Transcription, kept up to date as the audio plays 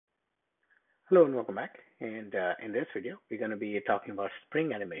Hello and welcome back. And in this video, we're going to be talking about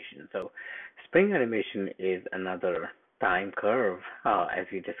spring animation. So, spring animation is another time curve, as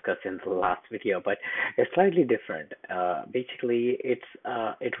we discussed in the last video, but it's slightly different. Basically, it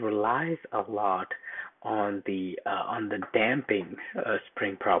relies a lot on the damping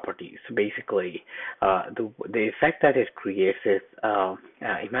spring properties. So basically, the effect that it creates is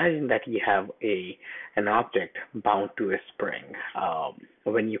imagine that you have an object bound to a spring.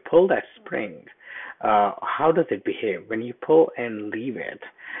 When you pull that spring, how does it behave? When you pull and leave it,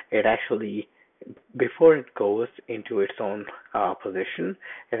 it actually, before it goes into its own position,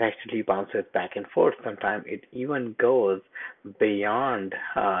 it actually bounces back and forth. Sometimes it even goes beyond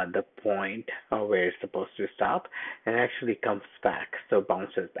the point where it's supposed to stop and actually comes back, so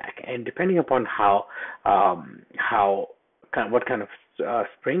bounces back. And depending upon what kind of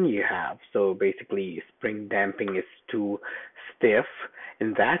spring you have, so basically spring damping is too stiff.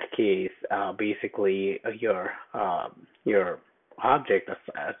 In that case, basically your object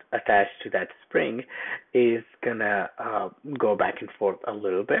attached to that spring is gonna go back and forth a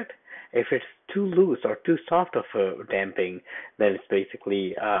little bit. If it's too loose or too soft of a damping, then it's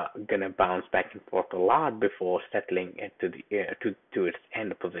basically gonna bounce back and forth a lot before settling into to its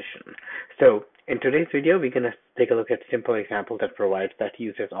end position. So in today's video, we're gonna take a look at a simple example that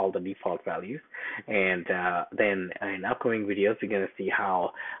uses all the default values, and then in upcoming videos, we're gonna see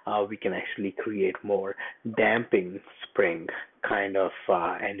how we can actually create more damping spring kind of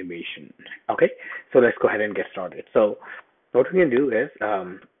animation. Okay, so let's go ahead and get started. So what we can do is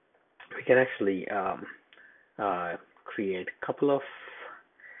we can actually create a couple of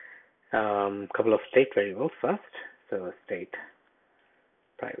state variables first. So state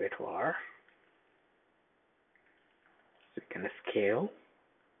private var. So we can scale.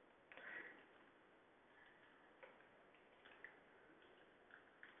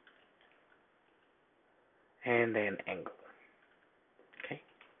 And then angle. Okay.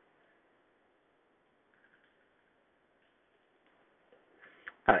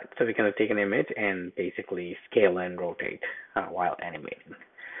 All right, so we're going to take an image and basically scale and rotate while animating.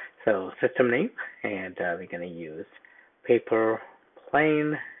 So system name, and we're going to use paper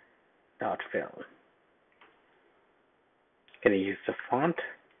plane dot fill. Going to use the font,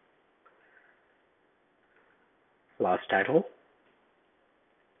 last title.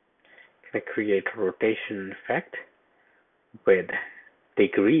 Going to create a rotation effect with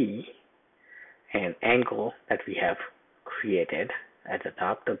degree and angle that we have created at the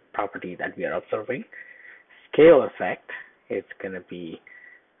top, the property that we are observing. Scale effect is going to be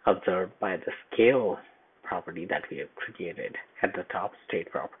observed by the scale property that we have created at the top, state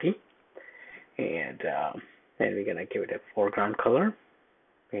property. And then we're going to give it a foreground color.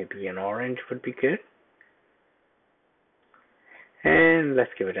 Maybe an orange would be good. And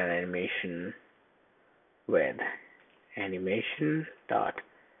let's give it an animation with animation dot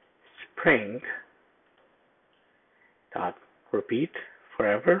spring dot repeat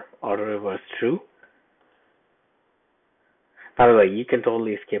forever auto reverse true. By the way, you can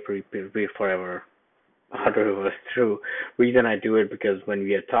totally skip repeat forever auto reverse true. Reason I do it because when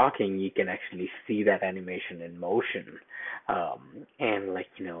we are talking, you can actually see that animation in motion, and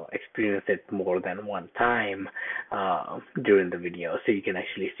experience it more than one time during the video, so you can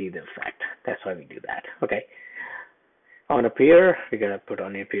actually see the effect. That's why we do that. Okay. On appear, we're gonna put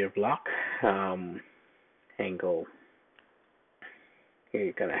on appear block angle.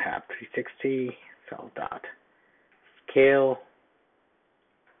 You're gonna have 360 cell dot scale.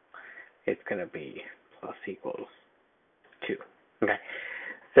 It's gonna be plus equals 2. Okay.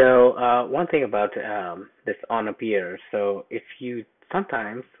 So one thing about this on appear, so if you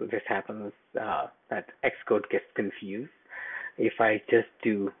sometimes this happens that Xcode gets confused. If I just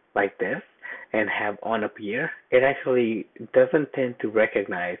do like this and have on appear, it actually doesn't tend to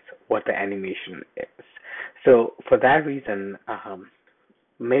recognize what the animation is. So for that reason,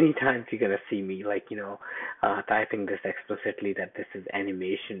 many times you're gonna see me typing this explicitly that this is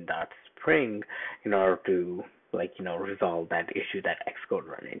animation dot spring in order to resolve that issue that Xcode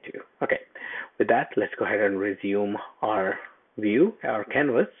run into. Okay, with that, let's go ahead and resume our view, our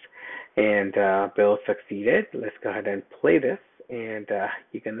canvas, and Bill succeeded. Let's go ahead and play this, and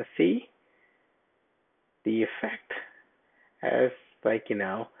you're gonna see the effect as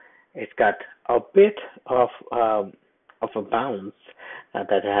it's got a bit of a bounce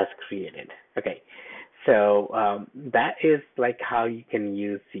that it has created. Okay, so that is how you can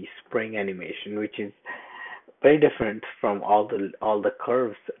use the spring animation, which is very different from all the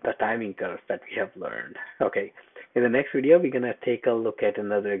curves, the timing curves that we have learned. Okay, in the next video, we're gonna take a look at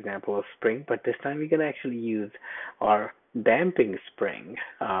another example of spring, but this time we're gonna actually use our damping spring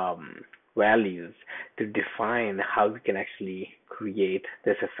values to define how we can actually create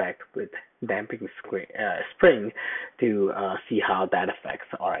this effect with damping spring to see how that affects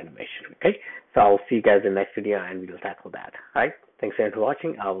our animation. Okay, so I'll see you guys in the next video and we'll tackle that. All right, thanks again for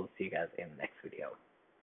watching. I will see you guys in the next video.